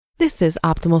This is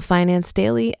Optimal Finance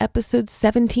Daily, episode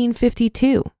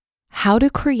 1752, How to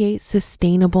Create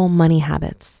Sustainable Money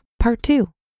Habits, Part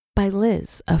 2, by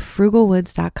Liz of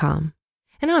FrugalWoods.com.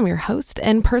 And I'm your host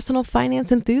and personal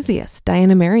finance enthusiast,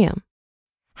 Diana Merriam.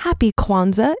 Happy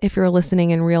Kwanzaa if you're listening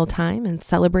in real time and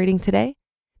celebrating today.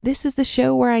 This is the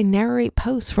show where I narrate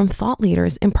posts from thought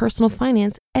leaders in personal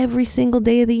finance every single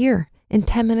day of the year in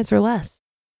 10 minutes or less.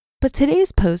 But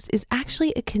today's post is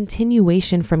actually a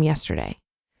continuation from yesterday.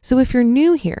 So if you're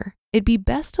new here, it'd be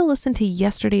best to listen to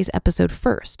yesterday's episode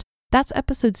first. That's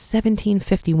episode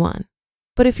 1751.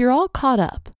 But if you're all caught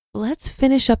up, let's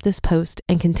finish up this post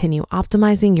and continue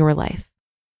optimizing your life.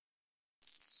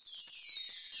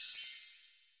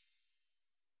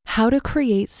 How to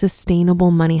Create Sustainable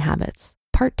Money Habits,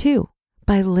 Part 2,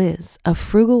 by Liz of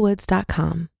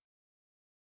FrugalWoods.com.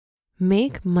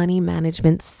 Make money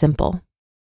management simple.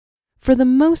 For the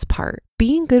most part,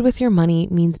 being good with your money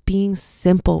means being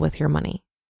simple with your money.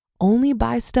 Only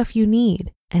buy stuff you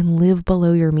need and live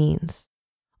below your means.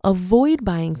 Avoid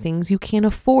buying things you can't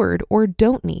afford or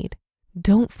don't need.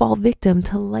 Don't fall victim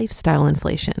to lifestyle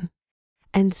inflation.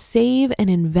 And save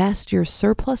and invest your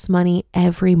surplus money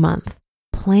every month.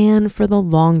 Plan for the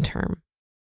long term.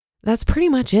 That's pretty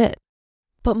much it.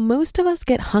 But most of us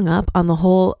get hung up on the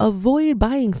whole avoid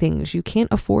buying things you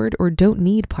can't afford or don't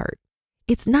need part.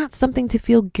 It's not something to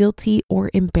feel guilty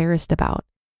or embarrassed about.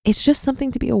 It's just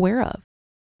something to be aware of.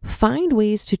 Find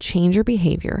ways to change your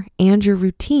behavior and your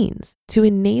routines to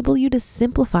enable you to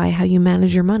simplify how you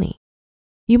manage your money.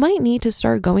 You might need to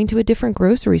start going to a different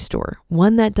grocery store,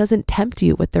 one that doesn't tempt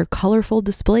you with their colorful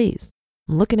displays.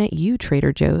 I'm looking at you,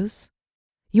 Trader Joe's.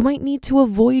 You might need to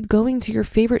avoid going to your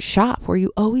favorite shop where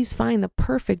you always find the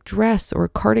perfect dress or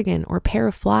cardigan or pair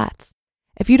of flats.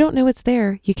 If you don't know it's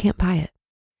there, you can't buy it.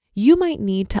 You might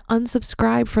need to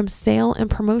unsubscribe from sale and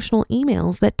promotional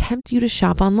emails that tempt you to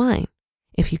shop online.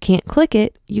 If you can't click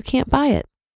it, you can't buy it.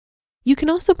 You can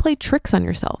also play tricks on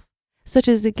yourself, such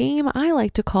as a game I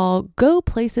like to call Go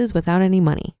Places Without Any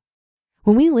Money.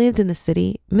 When we lived in the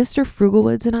city, Mr.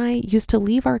 FrugalWoods and I used to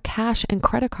leave our cash and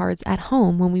credit cards at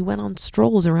home when we went on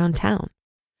strolls around town.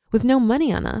 With no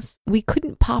money on us, we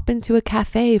couldn't pop into a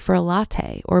cafe for a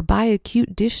latte or buy a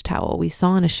cute dish towel we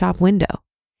saw in a shop window.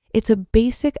 It's a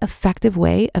basic, effective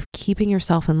way of keeping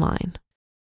yourself in line.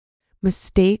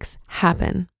 Mistakes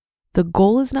happen. The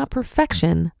goal is not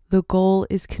perfection. The goal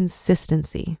is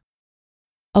consistency.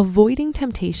 Avoiding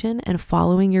temptation and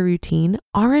following your routine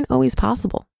aren't always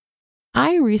possible.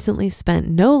 I recently spent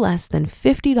no less than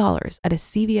 $50 at a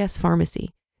CVS pharmacy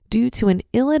due to an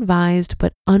ill-advised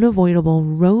but unavoidable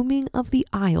roaming of the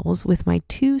aisles with my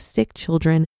 2 sick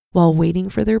children while waiting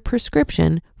for their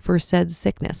prescription for said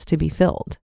sickness to be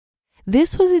filled.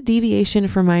 This was a deviation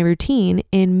from my routine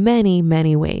in many,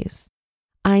 many ways.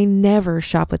 I never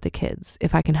shop with the kids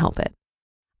if I can help it.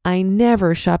 I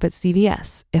never shop at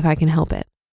CVS if I can help it.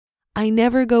 I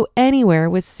never go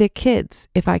anywhere with sick kids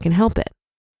if I can help it.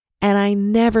 And I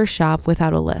never shop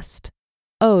without a list.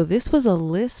 Oh, this was a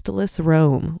listless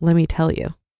roam, let me tell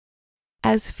you.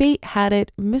 As fate had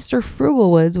it, Mr.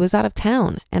 FrugalWoods was out of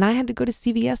town and I had to go to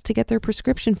CVS to get their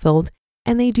prescription filled,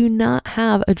 and they do not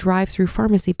have a drive-through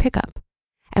pharmacy pickup.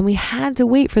 And we had to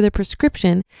wait for the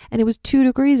prescription, and it was 2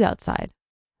 degrees outside.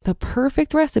 The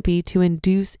perfect recipe to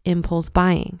induce impulse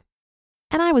buying.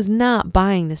 And I was not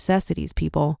buying necessities,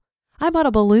 people. I bought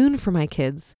a balloon for my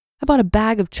kids. I bought a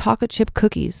bag of chocolate chip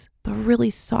cookies, the really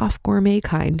soft gourmet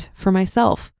kind, for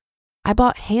myself. I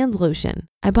bought hand lotion.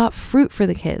 I bought fruit for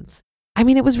the kids. I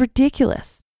mean, it was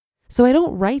ridiculous. So I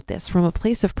don't write this from a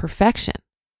place of perfection.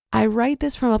 I write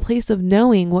this from a place of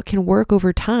knowing what can work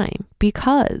over time,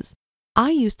 because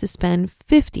I used to spend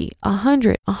 $50,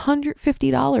 $100,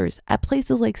 $150 at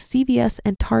places like CVS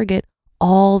and Target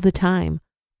all the time,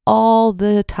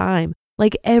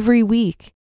 like every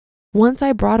week. Once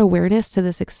I brought awareness to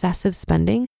this excessive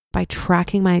spending by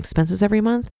tracking my expenses every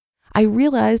month, I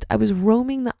realized I was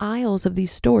roaming the aisles of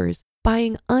these stores,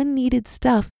 buying unneeded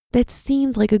stuff that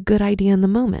seemed like a good idea in the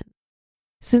moment.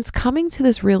 Since coming to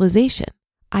this realization,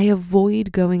 I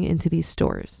avoid going into these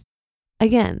stores.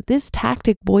 Again, this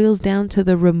tactic boils down to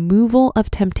the removal of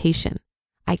temptation.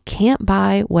 I can't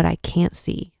buy what I can't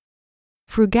see.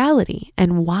 Frugality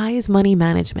and wise money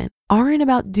management aren't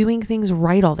about doing things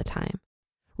right all the time.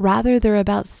 Rather, they're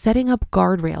about setting up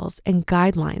guardrails and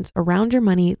guidelines around your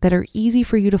money that are easy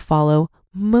for you to follow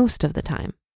most of the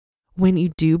time. When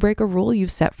you do break a rule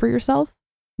you've set for yourself,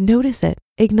 notice it,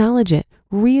 acknowledge it,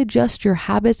 readjust your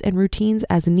habits and routines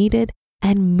as needed,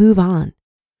 and move on.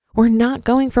 We're not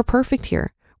going for perfect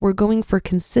here. We're going for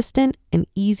consistent and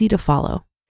easy to follow.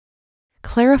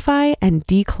 Clarify and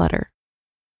declutter.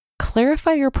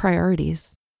 Clarify your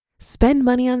priorities. Spend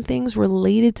money on things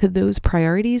related to those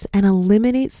priorities and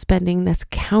eliminate spending that's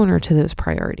counter to those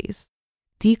priorities.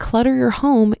 Declutter your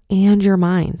home and your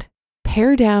mind.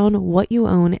 Pare down what you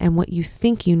own and what you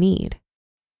think you need.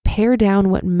 Pare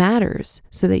down what matters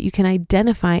so that you can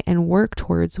identify and work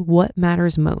towards what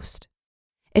matters most.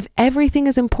 If everything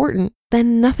is important,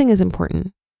 then nothing is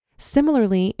important.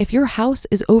 Similarly, if your house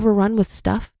is overrun with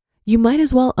stuff, you might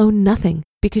as well own nothing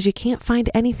because you can't find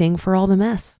anything for all the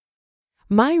mess.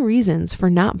 My reasons for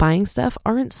not buying stuff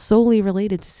aren't solely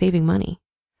related to saving money.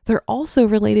 They're also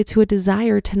related to a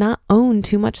desire to not own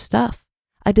too much stuff,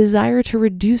 a desire to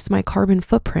reduce my carbon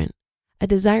footprint, a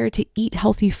desire to eat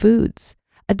healthy foods,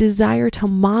 a desire to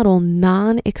model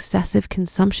non-excessive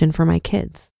consumption for my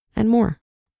kids, and more.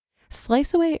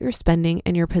 Slice away at your spending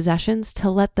and your possessions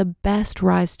to let the best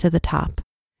rise to the top.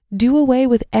 Do away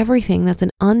with everything that's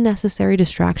an unnecessary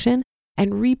distraction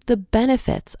and reap the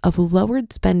benefits of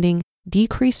lowered spending,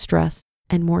 decreased stress,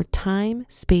 and more time,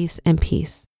 space, and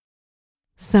peace.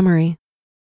 Summary.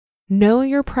 Know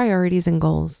your priorities and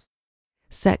goals.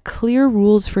 Set clear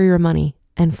rules for your money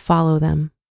and follow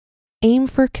them. Aim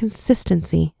for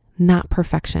consistency, not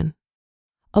perfection.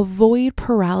 Avoid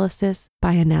paralysis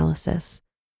by analysis.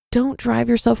 Don't drive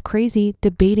yourself crazy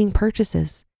debating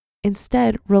purchases.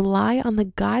 Instead, rely on the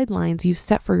guidelines you've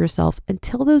set for yourself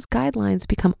until those guidelines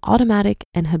become automatic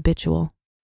and habitual.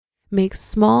 Make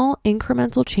small,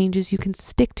 incremental changes you can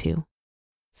stick to.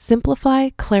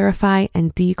 Simplify, clarify,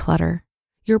 and declutter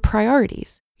your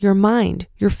priorities, your mind,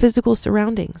 your physical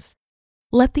surroundings.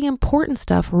 Let the important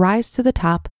stuff rise to the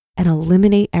top and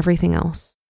eliminate everything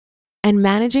else. And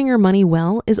managing your money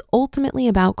well is ultimately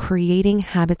about creating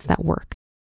habits that work,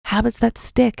 habits that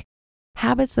stick,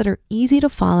 habits that are easy to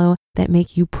follow that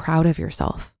make you proud of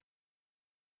yourself.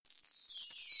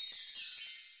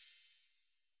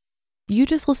 You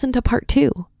just listened to part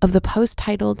 2 of the post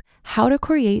titled How to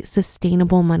Create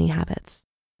Sustainable Money Habits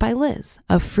by Liz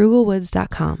of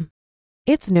FrugalWoods.com.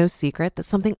 It's no secret that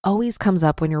something always comes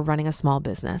up when you're running a small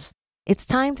business. It's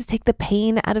time to take the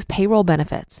pain out of payroll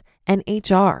benefits and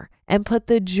HR and put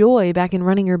the joy back in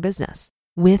running your business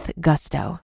with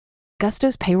Gusto.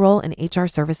 Gusto's payroll and HR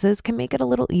services can make it a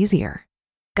little easier.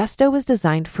 Gusto was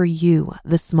designed for you,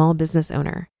 the small business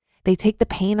owner. They take the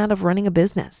pain out of running a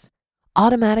business,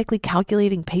 automatically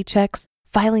calculating paychecks,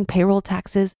 filing payroll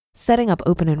taxes, setting up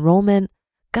open enrollment.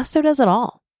 Gusto does it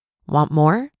all. Want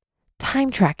more? Time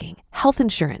tracking, health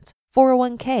insurance,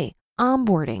 401k,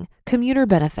 onboarding, commuter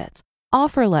benefits,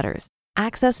 offer letters,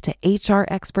 access to HR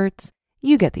experts.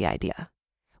 You get the idea.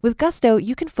 With Gusto,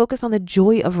 you can focus on the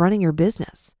joy of running your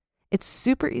business. It's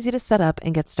super easy to set up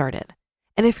and get started.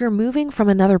 And if you're moving from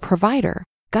another provider,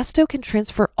 Gusto can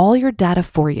transfer all your data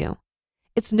for you.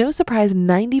 It's no surprise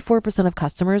 94% of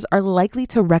customers are likely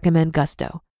to recommend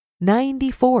Gusto.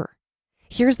 94.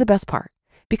 Here's the best part.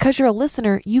 Because you're a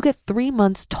listener, you get 3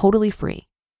 months totally free.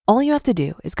 All you have to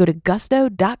do is go to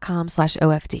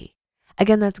gusto.com/OFD.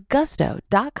 Again, that's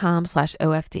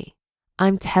gusto.com/OFD.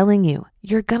 I'm telling you,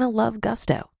 you're gonna love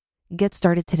Gusto. Get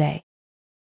started today.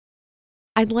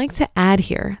 I'd like to add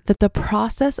here that the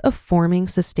process of forming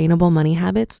sustainable money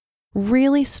habits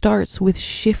really starts with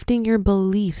shifting your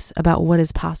beliefs about what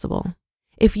is possible.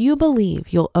 If you believe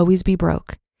you'll always be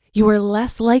broke, you are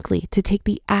less likely to take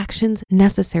the actions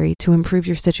necessary to improve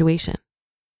your situation.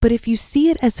 But if you see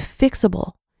it as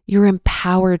fixable, you're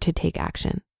empowered to take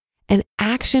action. And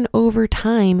action over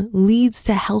time leads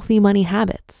to healthy money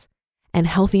habits. And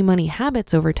healthy money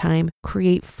habits over time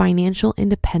create financial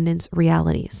independence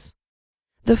realities.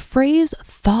 The phrase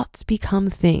thoughts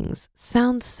become things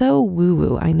sounds so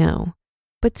woo-woo, I know.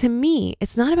 But to me,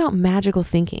 it's not about magical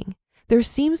thinking. There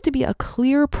seems to be a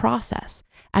clear process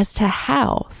as to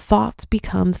how thoughts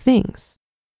become things.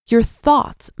 Your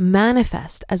thoughts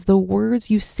manifest as the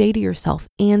words you say to yourself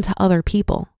and to other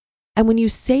people. And when you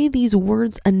say these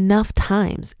words enough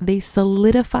times, they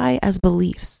solidify as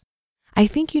beliefs. I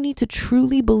think you need to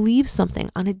truly believe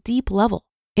something on a deep level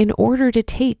in order to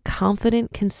take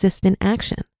confident, consistent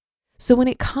action. So when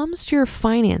it comes to your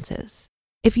finances,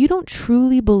 if you don't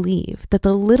truly believe that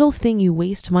the little thing you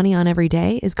waste money on every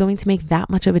day is going to make that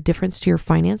much of a difference to your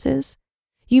finances,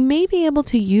 you may be able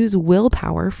to use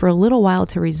willpower for a little while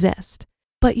to resist,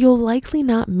 but you'll likely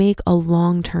not make a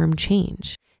long-term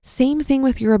change. Same thing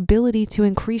with your ability to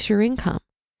increase your income.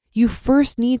 You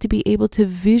first need to be able to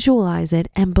visualize it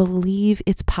and believe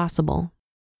it's possible.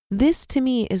 This to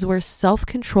me is where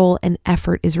self-control and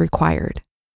effort is required.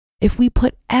 If we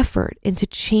put effort into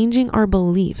changing our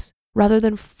beliefs rather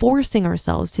than forcing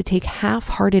ourselves to take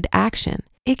half-hearted action,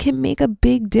 it can make a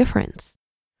big difference.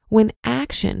 When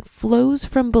action flows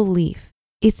from belief,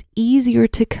 it's easier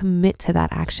to commit to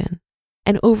that action.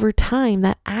 And over time,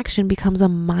 that action becomes a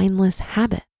mindless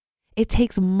habit. It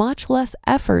takes much less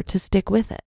effort to stick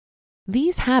with it.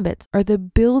 These habits are the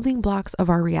building blocks of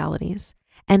our realities,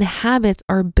 and habits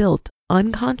are built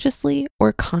unconsciously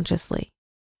or consciously.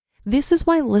 This is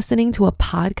why listening to a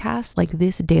podcast like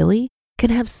this daily can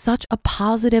have such a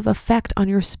positive effect on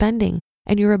your spending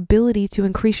and your ability to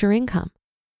increase your income,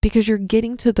 because you're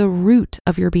getting to the root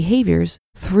of your behaviors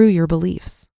through your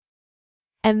beliefs.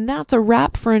 And that's a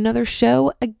wrap for another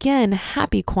show. Again,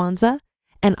 happy Kwanzaa,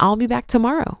 and I'll be back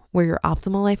tomorrow where your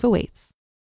optimal life awaits.